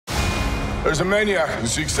There's a maniac who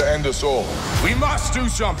seeks to end us all. We must do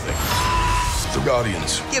something. The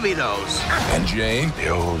Guardians. Give me those. And Jane, the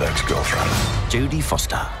old ex-girlfriend. Jodie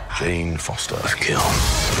Foster. Jane Foster. Kill.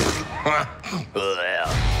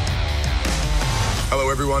 Hello,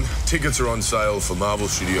 everyone. Tickets are on sale for Marvel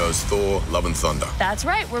Studios' Thor Love and Thudner. That's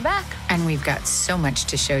right, we're back. And we've got so much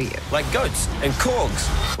to show you. Like goats and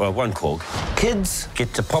corgs. Well, one corg. Kids,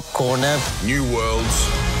 get to popcorn now. New worlds.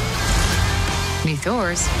 New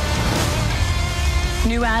Thors.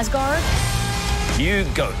 New Asgard. New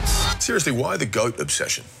goats. Seriously, why the goat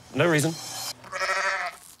obsession? No reason.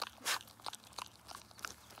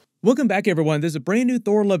 Welcome back, everyone. There's a brand new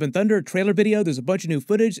Thor Love and Thudner trailer video. There's a bunch of new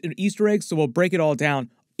footage and Easter eggs, so we'll break it all down.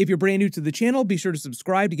 If you're brand new to the channel, be sure to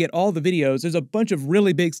subscribe to get all the videos. There's a bunch of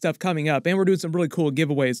really big stuff coming up, and we're doing some really cool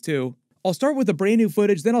giveaways too. I'll start with the brand new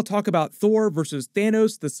footage, then I'll talk about Thor versus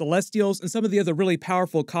Thanos, the Celestials, and some of the other really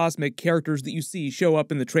powerful cosmic characters that you see show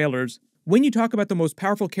up in the trailers. When you talk about the most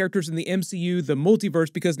powerful characters in the MCU, the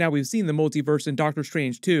multiverse, because now we've seen the multiverse in Doctor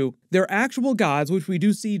Strange 2, they're actual gods, which we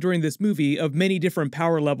do see during this movie, of many different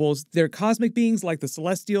power levels. They're cosmic beings like the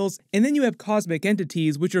Celestials, and then you have cosmic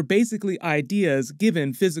entities, which are basically ideas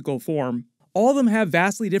given physical form. All of them have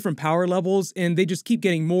vastly different power levels, and they just keep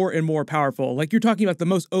getting more and more powerful. Like, you're talking about the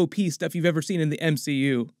most OP stuff you've ever seen in the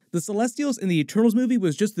MCU. The Celestials in the Eternals movie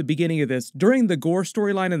was just the beginning of this. During the Gorr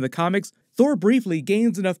storyline in the comics, Thor briefly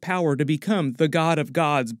gains enough power to become the god of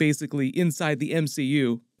gods, basically, inside the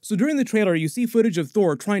MCU. So during the trailer, you see footage of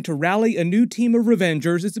Thor trying to rally a new team of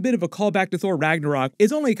Revengers. It's a bit of a callback to Thor Ragnarok.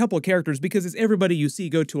 It's only a couple of characters because it's everybody you see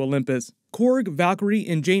go to Olympus. Korg, Valkyrie,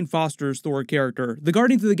 and Jane Foster's Thor character. The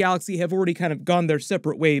Guardians of the Galaxy have already kind of gone their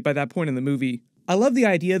separate way by that point in the movie. I love the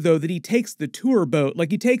idea, though, that he takes the tour boat,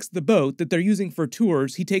 like he takes the boat that they're using for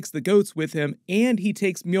tours, he takes the goats with him, and he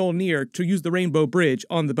takes Mjolnir to use the Rainbow Bridge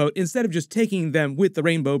on the boat, instead of just taking them with the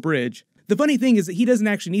Rainbow Bridge. The funny thing is that he doesn't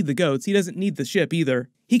actually need the goats, he doesn't need the ship either.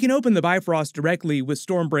 He can open the Bifrost directly with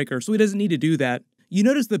Stormbreaker, so he doesn't need to do that. You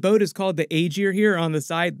notice the boat is called the Aegir here on the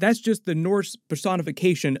side. That's just the Norse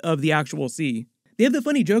personification of the actual sea. They have the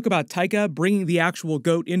funny joke about Taika bringing the actual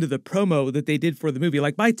goat into the promo that they did for the movie,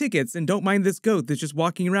 like, buy tickets and don't mind this goat that's just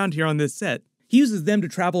walking around here on this set. He uses them to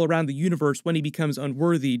travel around the universe when he becomes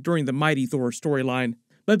unworthy during the Mighty Thor storyline.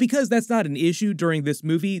 But because that's not an issue during this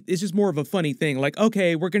movie, it's just more of a funny thing, like,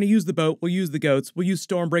 okay, we're gonna use the boat, we'll use the goats, we'll use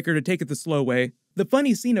Stormbreaker to take it the slow way. The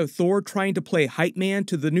funny scene of Thor trying to play hype man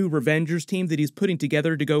to the new Revengers team that he's putting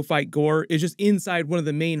together to go fight Gorr is just inside one of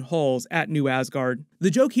the main halls at New Asgard.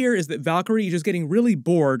 The joke here is that Valkyrie is just getting really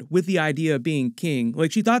bored with the idea of being king.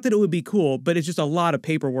 Like, she thought that it would be cool, but it's just a lot of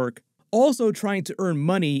paperwork. Also trying to earn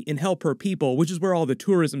money and help her people, which is where all the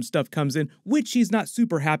tourism stuff comes in, which she's not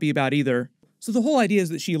super happy about either. So the whole idea is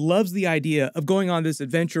that she loves the idea of going on this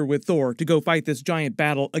adventure with Thor to go fight this giant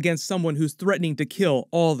battle against someone who's threatening to kill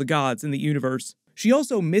all the gods in the universe. She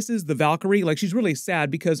also misses the Valkyrie, like, she's really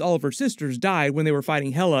sad because all of her sisters died when they were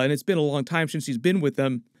fighting Hela, and it's been a long time since she's been with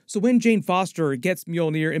them. So when Jane Foster gets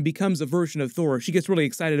Mjolnir and becomes a version of Thor, she gets really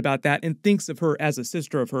excited about that and thinks of her as a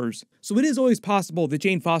sister of hers. So it is always possible that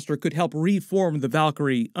Jane Foster could help reform the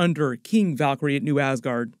Valkyrie under King Valkyrie at New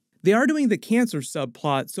Asgard. They are doing the cancer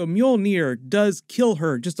subplot, so Mjolnir does kill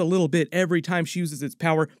her just a little bit every time she uses its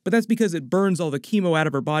power, but that's because it burns all the chemo out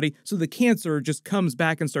of her body, so the cancer just comes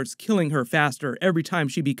back and starts killing her faster every time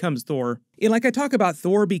she becomes Thor. And like I talk about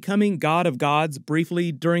Thor becoming God of Gods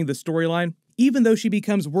briefly during the storyline, even though she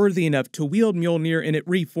becomes worthy enough to wield Mjolnir and it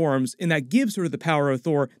reforms, and that gives her the power of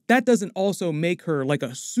Thor, that doesn't also make her like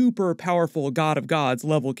a super powerful God of Gods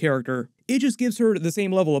level character. It just gives her the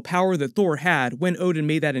same level of power that Thor had when Odin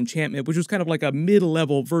made that enchantment, which was kind of like a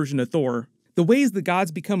mid-level version of Thor. The ways the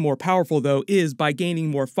gods become more powerful, though, is by gaining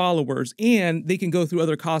more followers, and they can go through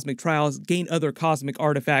other cosmic trials, gain other cosmic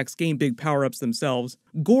artifacts, gain big power-ups themselves.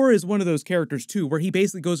 Gorr is one of those characters, too, where he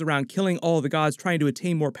basically goes around killing all the gods, trying to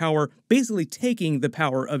attain more power, basically taking the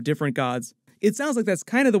power of different gods. It sounds like that's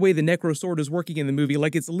kind of the way the Necro Sword is working in the movie,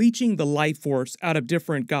 like it's leeching the life force out of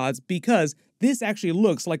different gods, because this actually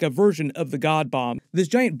looks like a version of the God Bomb. This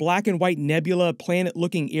giant black and white nebula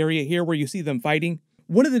planet-looking area here where you see them fighting.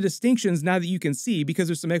 One of the distinctions now that you can see, because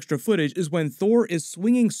there's some extra footage, is when Thor is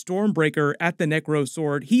swinging Stormbreaker at the Necro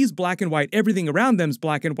Sword. He's black and white, everything around them's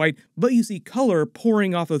black and white, but you see color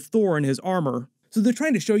pouring off of Thor and his armor. So they're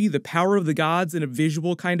trying to show you the power of the gods in a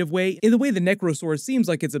visual kind of way, in the way the Necro Sword seems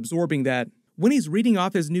like it's absorbing that. When he's reading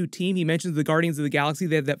off his new team, he mentions the Guardians of the Galaxy.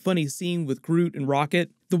 They have that funny scene with Groot and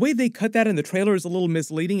Rocket. The way they cut that in the trailer is a little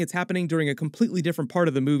misleading. It's happening during a completely different part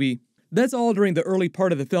of the movie. That's all during the early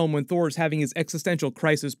part of the film when Thor is having his existential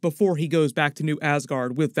crisis before he goes back to New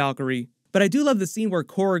Asgard with Valkyrie. But I do love the scene where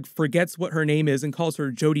Korg forgets what her name is and calls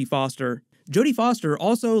her Jodie Foster. Jodie Foster,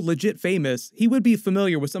 also legit famous. He would be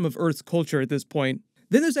familiar with some of Earth's culture at this point.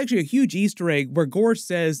 Then there's actually a huge Easter egg where Gorr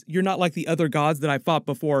says, "You're not like the other gods that I fought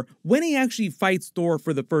before." When he actually fights Thor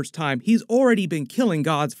for the first time, he's already been killing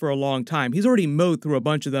gods for a long time. He's already mowed through a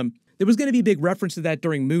bunch of them. There was going to be a big reference to that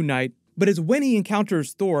during Moon Knight, but it's when he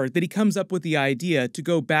encounters Thor that he comes up with the idea to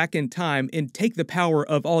go back in time and take the power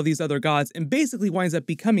of all these other gods and basically winds up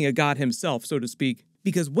becoming a god himself, so to speak.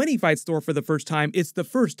 Because when he fights Thor for the first time, it's the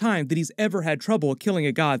first time that he's ever had trouble killing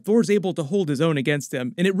a god. Thor's able to hold his own against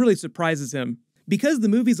him, and it really surprises him. Because the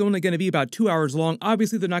movie's only going to be about 2 hours long,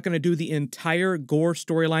 obviously they're not going to do the entire Gorr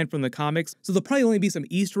storyline from the comics, so there'll probably only be some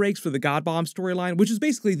Easter eggs for the God Bomb storyline, which is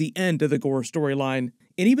basically the end of the Gorr storyline.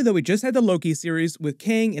 And even though we just had the Loki series with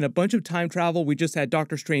Kang and a bunch of time travel, we just had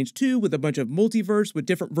Doctor Strange 2 with a bunch of multiverse with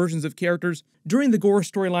different versions of characters. During the Gorr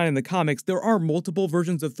storyline in the comics, there are multiple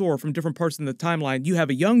versions of Thor from different parts in the timeline. You have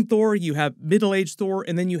a young Thor, you have middle-aged Thor,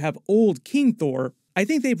 and then you have old King Thor. I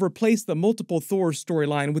think they've replaced the multiple Thor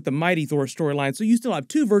storyline with the Mighty Thor storyline, so you still have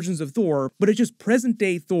two versions of Thor, but it's just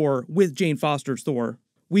present-day Thor with Jane Foster's Thor.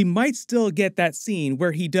 We might still get that scene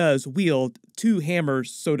where he does wield two hammers,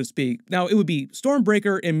 so to speak. Now, it would be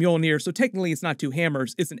Stormbreaker and Mjolnir, so technically it's not two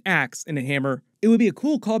hammers, it's an axe and a hammer. It would be a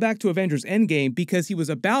cool callback to Avengers Endgame because he was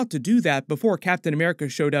about to do that before Captain America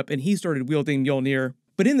showed up and he started wielding Mjolnir.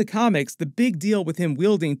 But in the comics, the big deal with him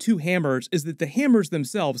wielding two hammers is that the hammers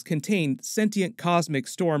themselves contain sentient cosmic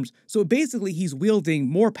storms, so basically he's wielding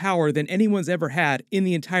more power than anyone's ever had in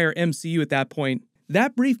the entire MCU at that point.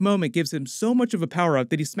 That brief moment gives him so much of a power-up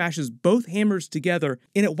that he smashes both hammers together,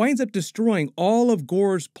 and it winds up destroying all of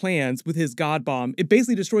Gorr's plans with his God Bomb. It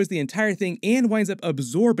basically destroys the entire thing and winds up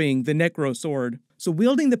absorbing the Necro Sword. So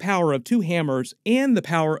wielding the power of two hammers and the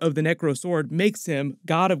power of the Necro Sword makes him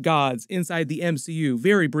God of Gods inside the MCU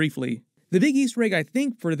very briefly. The big Easter egg, I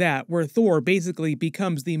think, for that, where Thor basically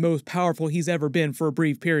becomes the most powerful he's ever been for a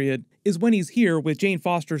brief period, is when he's here with Jane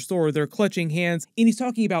Foster's Thor. They're clutching hands, and he's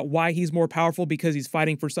talking about why he's more powerful because he's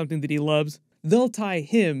fighting for something that he loves. They'll tie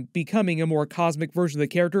him becoming a more cosmic version of the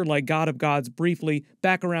character, like God of Gods briefly,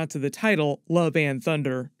 back around to the title, Love and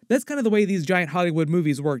Thudner. That's kind of the way these giant Hollywood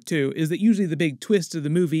movies work too, is that usually the big twist of the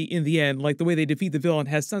movie in the end, like the way they defeat the villain,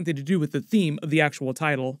 has something to do with the theme of the actual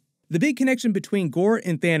title. The big connection between Gorr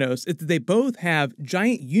and Thanos is that they both have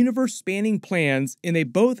giant universe-spanning plans, and they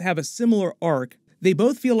both have a similar arc. They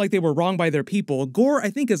both feel like they were wronged by their people. Gorr, I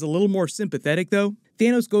think, is a little more sympathetic, though.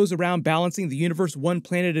 Thanos goes around balancing the universe one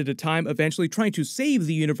planet at a time, eventually trying to save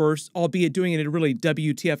the universe, albeit doing it in a really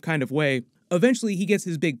WTF kind of way. Eventually, he gets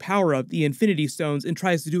his big power-up, the Infinity Stones, and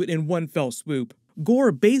tries to do it in one fell swoop.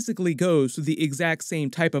 Gorr basically goes through the exact same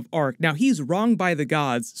type of arc. Now, he's wronged by the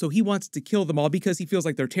gods, so he wants to kill them all because he feels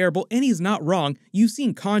like they're terrible, and he's not wrong. You've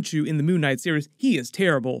seen Khonshu in the Moon Knight series. He is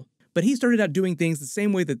terrible. But he started out doing things the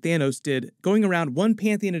same way that Thanos did, going around one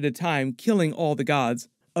pantheon at a time, killing all the gods.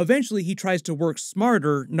 Eventually, he tries to work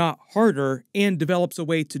smarter, not harder, and develops a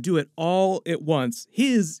way to do it all at once.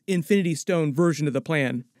 His Infinity Stone version of the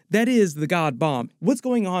plan. That is the God Bomb. What's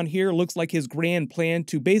going on here looks like his grand plan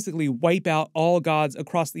to basically wipe out all gods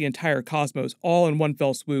across the entire cosmos, all in one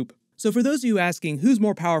fell swoop. So for those of you asking who's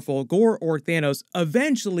more powerful, Gorr or Thanos,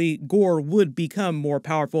 eventually Gorr would become more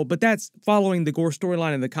powerful, but that's following the Gorr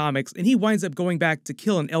storyline in the comics, and he winds up going back to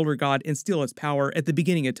kill an Elder God and steal his power at the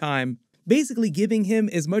beginning of time. Basically giving him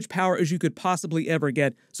as much power as you could possibly ever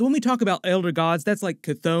get. So when we talk about Elder Gods, that's like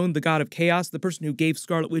Chthon, the god of chaos, the person who gave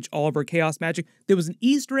Scarlet Witch all of her chaos magic. There was an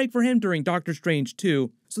Easter egg for him during Doctor Strange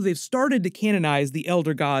 2. So they've started to canonize the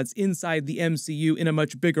Elder Gods inside the MCU in a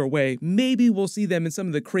much bigger way. Maybe we'll see them in some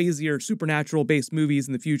of the crazier supernatural-based movies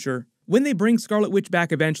in the future. When they bring Scarlet Witch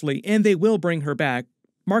back eventually, and they will bring her back,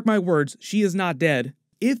 mark my words, she is not dead.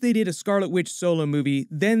 If they did a Scarlet Witch solo movie,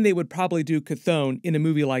 then they would probably do Chthon in a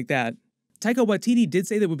movie like that. Taika Waititi did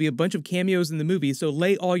say there would be a bunch of cameos in the movie, so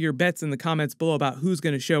lay all your bets in the comments below about who's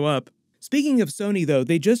going to show up. Speaking of Sony though,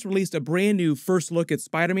 they just released a brand new first look at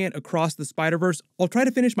Spider-Man Across the Spider-Verse. I'll try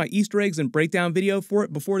to finish my Easter eggs and breakdown video for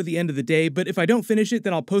it before the end of the day, but if I don't finish it,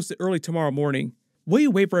 then I'll post it early tomorrow morning. While you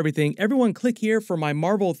wait for everything, everyone click here for my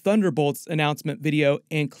Marvel Thunderbolts announcement video,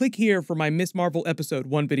 and click here for my Miss Marvel Episode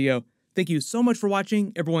 1 video. Thank you so much for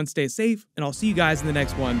watching, everyone stay safe, and I'll see you guys in the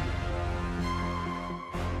next one.